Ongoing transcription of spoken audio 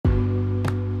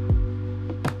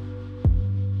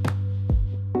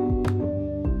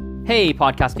Hey,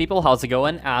 podcast people, how's it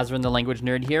going? Azrin, the language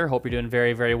nerd here. Hope you're doing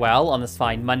very, very well on this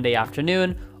fine Monday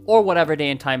afternoon, or whatever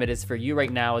day and time it is for you right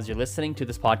now as you're listening to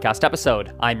this podcast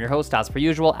episode. I'm your host, as per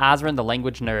usual, Azrin, the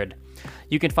language nerd.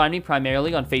 You can find me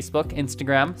primarily on Facebook,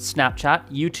 Instagram, Snapchat,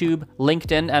 YouTube,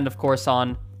 LinkedIn, and of course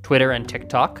on Twitter and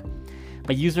TikTok.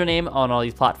 My username on all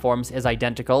these platforms is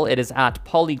identical. It is at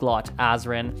Polyglot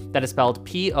Azrin. That is spelled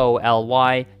Polyglot,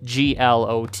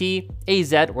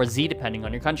 or Z depending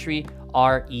on your country,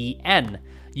 REN.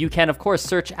 You can, of course,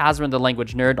 search Azrin the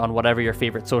Language Nerd on whatever your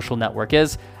favorite social network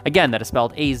is. Again, that is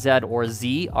spelled AZ or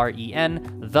Z,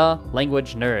 REN, the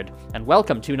Language Nerd. And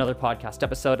welcome to another podcast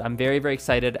episode. I'm very, very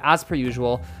excited, as per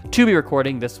usual, to be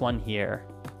recording this one here.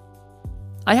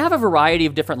 I have a variety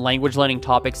of different language learning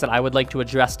topics that I would like to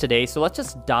address today, so let's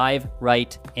just dive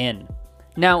right in.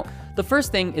 Now, the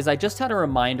first thing is I just had a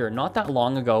reminder not that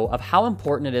long ago of how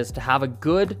important it is to have a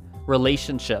good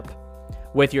relationship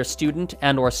with your student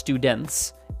and or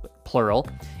students, plural,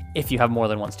 if you have more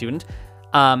than one student,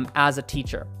 as a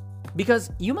teacher.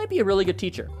 Because you might be a really good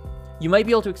teacher. You might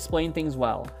be able to explain things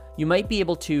well. You might be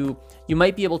able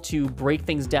to break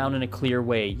things down in a clear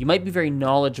way. You might be very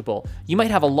knowledgeable. You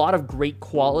might have a lot of great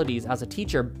qualities as a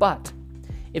teacher, but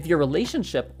if your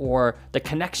relationship or the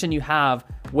connection you have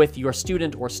with your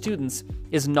student or students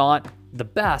is not the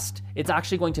best, it's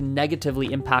actually going to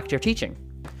negatively impact your teaching.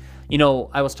 You know,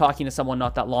 I was talking to someone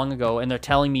not that long ago, and they're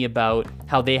telling me about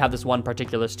how they have this one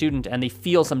particular student, and they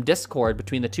feel some discord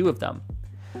between the two of them.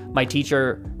 My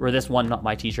teacher, or this one, not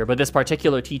my teacher, but this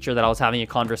particular teacher that I was having a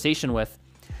conversation with,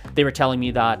 they were telling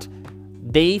me that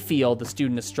they feel the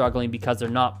student is struggling because they're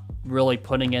not really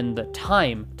putting in the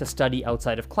time to study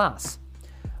outside of class.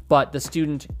 But the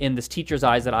student in this teacher's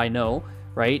eyes that I know,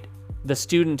 right? The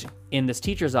student in this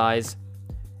teacher's eyes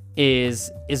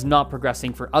is not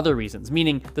progressing for other reasons,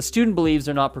 meaning the student believes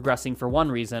they're not progressing for one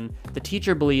reason, the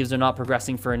teacher believes they're not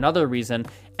progressing for another reason,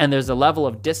 and there's a level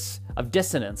of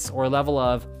dissonance or a level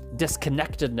of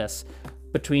disconnectedness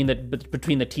between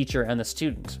the teacher and the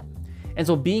student. And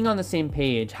so being on the same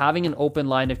page, having an open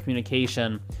line of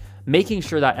communication, making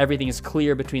sure that everything is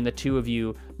clear between the two of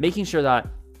you, making sure that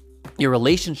your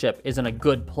relationship is in a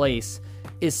good place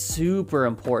is super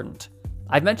important.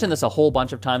 I've mentioned this a whole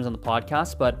bunch of times on the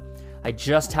podcast, but I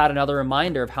just had another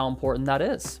reminder of how important that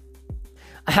is.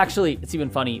 Actually, it's even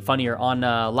funnier. On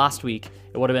last week,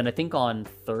 it would have been, I think, on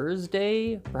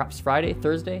Thursday, perhaps Friday,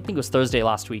 Thursday. I think it was Thursday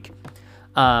last week.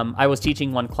 I was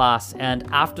teaching one class, and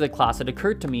after the class, it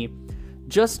occurred to me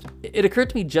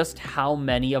just how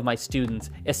many of my students,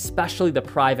 especially the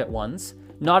private ones,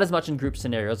 not as much in group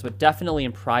scenarios, but definitely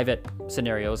in private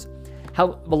scenarios,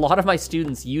 how a lot of my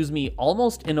students use me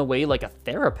almost in a way like a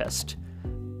therapist.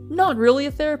 Not really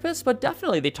a therapist, but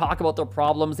definitely they talk about their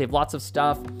problems. They have lots of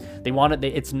stuff.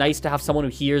 It's nice to have someone who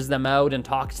hears them out and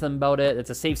talks to them about it. It's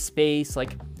a safe space.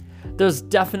 Like, there's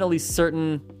definitely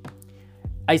certain,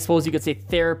 I suppose you could say,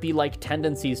 therapy-like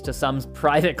tendencies to some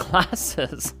private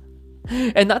classes.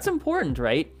 And that's important,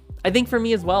 right? I think for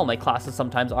me as well, my classes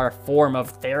sometimes are a form of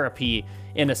therapy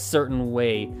in a certain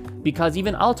way, because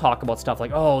even I'll talk about stuff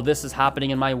like, oh, this is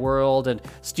happening in my world, and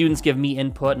students give me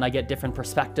input and I get different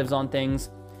perspectives on things.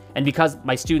 And because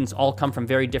my students all come from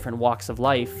very different walks of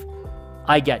life,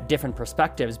 I get different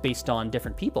perspectives based on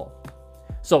different people.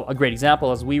 So a great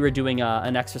example is we were doing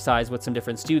an exercise with some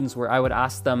different students where I would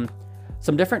ask them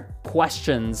some different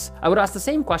questions. I would ask the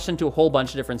same question to a whole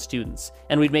bunch of different students,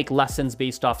 and we'd make lessons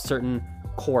based off certain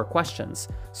core questions.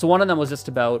 So one of them was just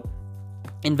about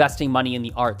investing money in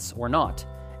the arts or not.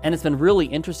 And it's been really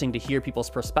interesting to hear people's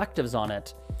perspectives on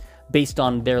it based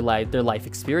on their life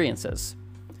experiences.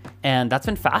 And that's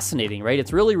been fascinating, right?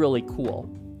 It's really, really cool.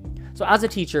 So as a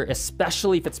teacher,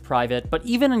 especially if it's private, but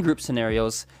even in group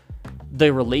scenarios,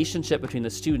 the relationship between the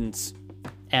students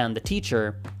and the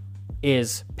teacher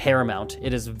is paramount.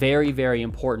 It is very, very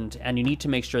important. And you need to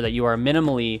make sure that you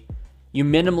minimally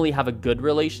have a good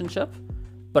relationship.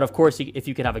 But of course, if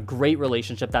you can have a great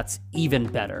relationship, that's even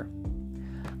better.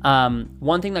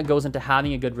 One thing that goes into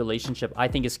having a good relationship, I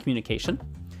think, is communication.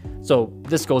 So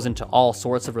this goes into all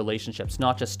sorts of relationships,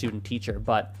 not just student-teacher,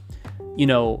 but you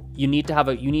need to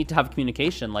have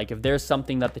communication. Like, if there's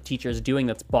something that the teacher is doing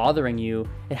that's bothering you,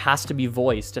 it has to be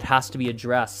voiced, it has to be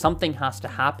addressed. Something has to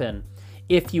happen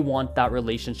if you want that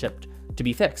relationship to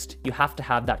be fixed. You have to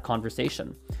have that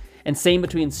conversation. And same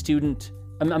between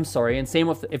and same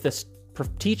with if the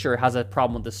teacher has a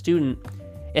problem with the student,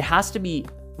 it has to be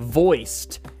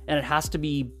voiced and it has to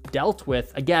be dealt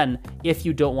with, again, if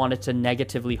you don't want it to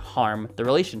negatively harm the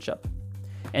relationship.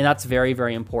 And that's very,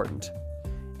 very important.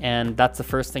 And that's the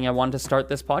first thing I wanted to start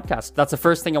this podcast. That's the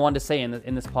first thing I wanted to say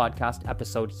in this podcast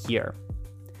episode here.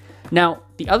 Now,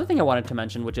 the other thing I wanted to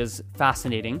mention, which is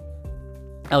fascinating,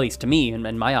 at least to me and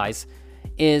in my eyes,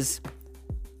 is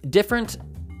different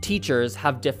teachers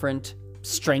have different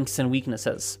strengths and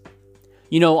weaknesses.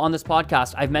 On this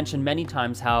podcast, I've mentioned many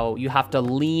times how you have to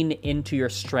lean into your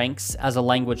strengths as a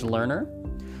language learner.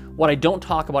 What I don't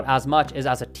talk about as much is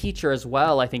as a teacher as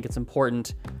well, I think it's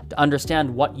important to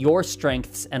understand what your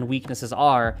strengths and weaknesses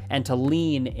are and to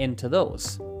lean into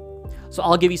those. So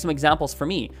I'll give you some examples for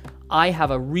me. I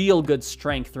have a real good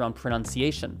strength around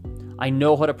pronunciation. I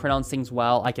know how to pronounce things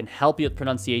well. I can help you with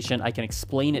pronunciation. I can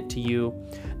explain it to you.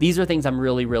 These are things I'm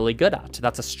really, really good at.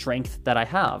 That's a strength that I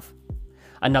have.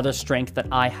 Another strength that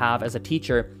I have as a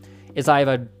teacher is I have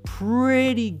a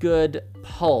pretty good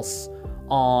pulse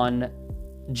on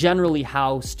generally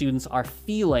how students are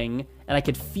feeling, and I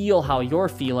could feel how you're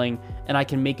feeling, and I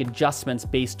can make adjustments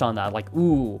based on that. Like,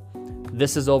 ooh,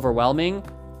 this is overwhelming.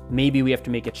 Maybe we have to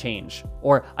make a change.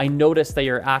 Or I notice that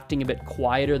you're acting a bit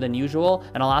quieter than usual,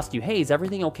 and I'll ask you, hey, is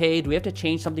everything okay? Do we have to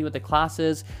change something with the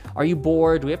classes? Are you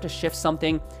bored? Do we have to shift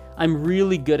something? I'm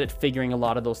really good at figuring a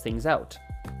lot of those things out.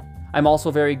 I'm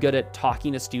also very good at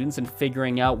talking to students and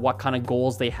figuring out what kind of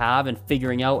goals they have and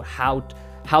figuring out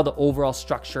how the overall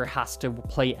structure has to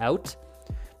play out,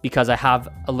 because I have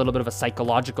a little bit of a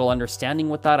psychological understanding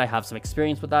with that. I have some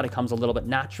experience with that. It comes a little bit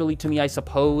naturally to me, I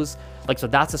suppose. So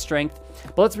that's a strength.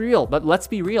 But let's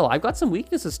be real. I've got some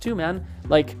weaknesses too, man.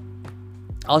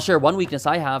 I'll share one weakness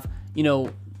I have.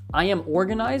 I am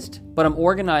organized, but I'm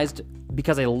organized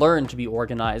because I learned to be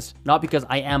organized, not because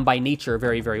I am by nature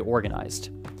very, very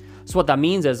organized. So what that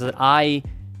means is that I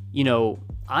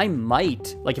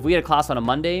might, if we had a class on a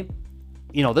Monday,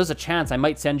 there's a chance I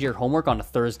might send your homework on a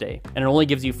Thursday, and it only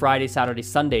gives you Friday, Saturday,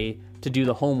 Sunday to do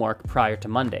the homework prior to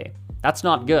Monday. That's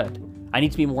not good. I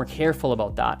need to be more careful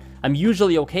about that. I'm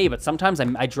usually okay, but sometimes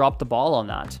I drop the ball on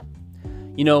that.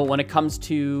 When it comes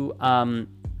to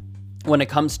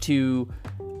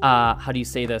how do you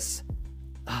say this?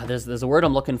 There's a word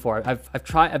I'm looking for.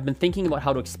 I've been thinking about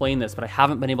how to explain this, but I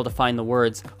haven't been able to find the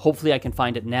words. Hopefully I can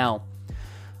find it now.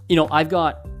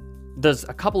 There's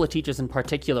a couple of teachers in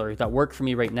particular that work for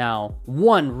me right now.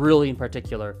 One really in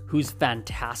particular who's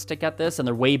fantastic at this, and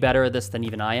they're way better at this than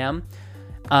even I am.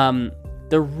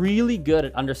 They're really good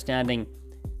at understanding,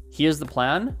 here's the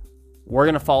plan. We're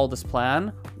going to follow this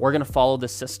plan. We're going to follow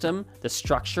this system, this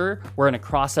structure. We're going to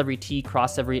cross every T,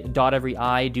 dot every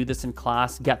I, do this in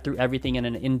class, get through everything in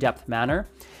an in-depth manner.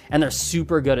 And they're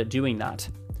super good at doing that.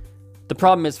 The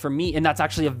problem is for me, and that's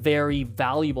actually a very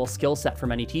valuable skill set for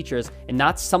many teachers, and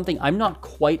that's something I'm not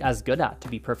quite as good at, to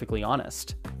be perfectly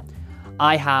honest.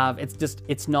 That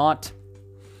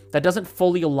doesn't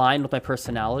fully align with my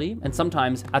personality, and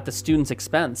sometimes at the student's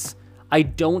expense. I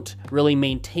don't really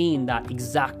maintain that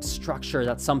exact structure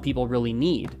that some people really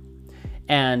need.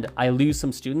 And I lose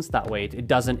some students that way.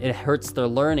 It hurts their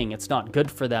learning. It's not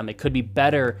good for them. It could be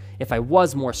better if I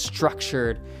was more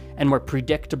structured and more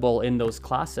predictable in those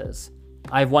classes.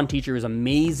 I have one teacher who's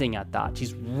amazing at that.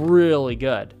 She's really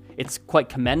good. It's quite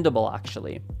commendable,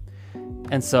 actually.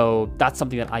 And so that's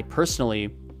something that I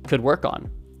personally could work on.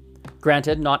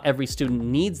 Granted, not every student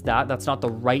needs that. That's not the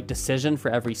right decision for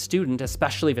every student,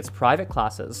 especially if it's private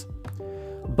classes.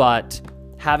 But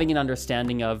having an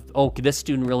understanding of, this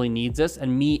student really needs this,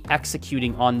 and me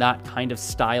executing on that kind of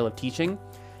style of teaching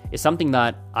is something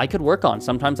that I could work on.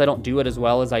 Sometimes I don't do it as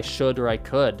well as I should or I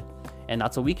could, and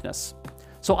that's a weakness.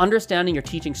 So understanding your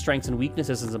teaching strengths and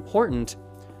weaknesses is important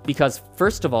because,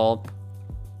 first of all,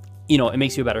 it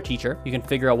makes you a better teacher. You can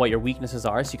figure out what your weaknesses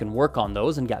are so you can work on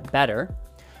those and get better.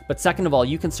 But second of all,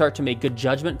 you can start to make good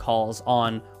judgment calls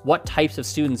on what types of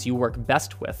students you work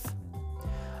best with.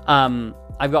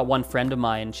 I've got one friend of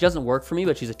mine. She doesn't work for me,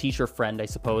 but she's a teacher friend, I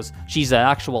suppose. She's an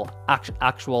actual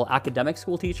academic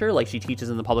school teacher. She teaches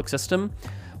in the public system,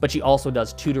 but she also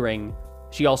does tutoring.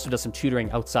 She also does some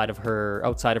tutoring outside of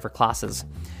her classes.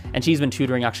 And she's been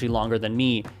tutoring actually longer than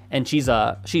me. And she's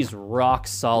rock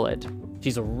solid.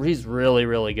 She's really,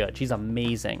 really good. She's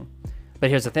amazing. But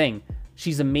here's the thing.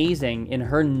 She's amazing in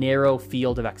her narrow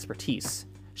field of expertise.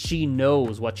 She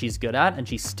knows what she's good at and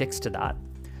she sticks to that.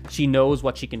 She knows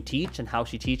what she can teach and how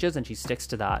she teaches and she sticks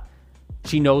to that.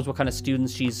 She knows what kind of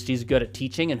students she's good at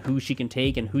teaching and who she can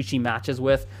take and who she matches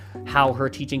with, how her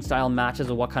teaching style matches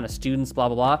with what kind of students, blah,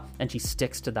 blah, blah. And she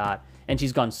sticks to that. And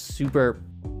she's gone super,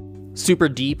 super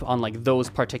deep on those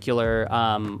particular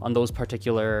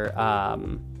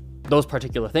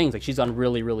things. She's gone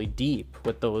really, really deep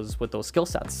with those skill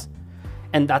sets.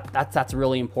 And that's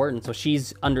really important. So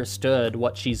she's understood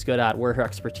what she's good at, where her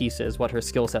expertise is, what her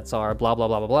skill sets are, blah, blah,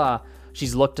 blah, blah, blah.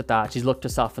 She's looked at that. She's looked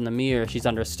herself in the mirror. She's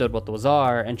understood what those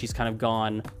are. And she's kind of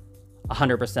gone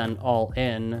 100% all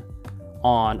in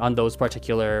on those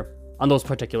particular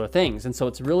things. And so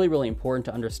it's really, really important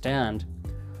to understand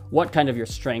what kind of your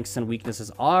strengths and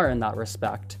weaknesses are in that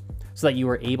respect, so that you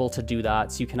are able to do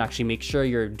that, so you can actually make sure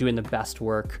you're doing the best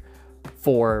work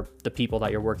for the people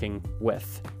that you're working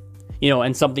with.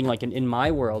 And something like in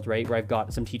my world, right, where I've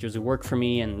got some teachers who work for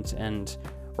me and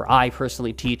where I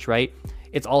personally teach, right,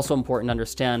 it's also important to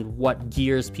understand what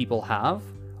gears people have,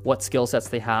 what skill sets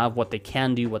they have, what they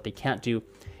can do, what they can't do.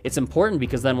 It's important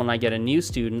because then when I get a new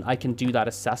student, I can do that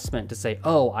assessment to say,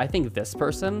 oh, I think this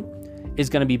person is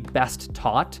going to be best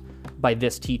taught by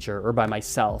this teacher or by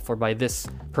myself or by this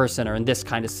person or in this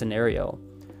kind of scenario.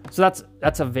 So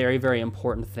that's a very, very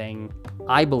important thing,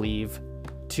 I believe,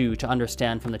 to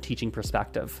understand from the teaching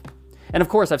perspective. And of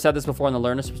course, I've said this before, in the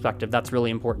learner's perspective, that's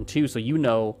really important too. So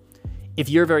if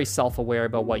you're very self-aware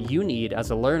about what you need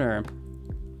as a learner,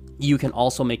 you can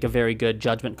also make a very good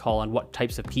judgment call on what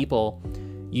types of people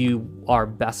you are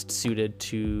best suited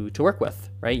to work with,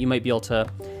 right? You might be able to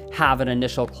have an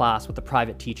initial class with a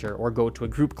private teacher, or go to a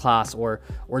group class, or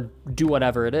do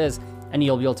whatever it is, and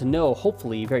you'll be able to know,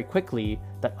 hopefully very quickly,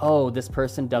 that, oh, this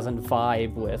person doesn't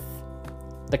vibe with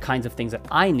the kinds of things that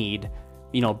I need,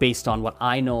 based on what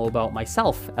I know about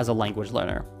myself as a language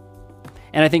learner.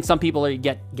 And I think some people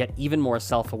get even more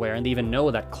self-aware, and they even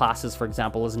know that classes, for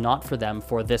example, is not for them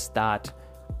for this, that,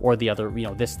 or the other,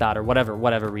 this, that, or whatever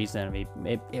reason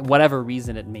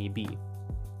it may be.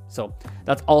 So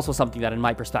that's also something that, in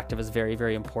my perspective, is very,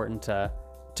 very important to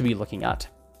be looking at.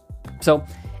 So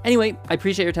anyway, I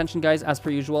appreciate your attention, guys, as per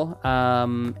usual.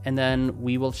 And then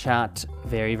we will chat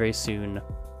very, very soon.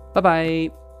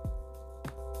 Bye-bye.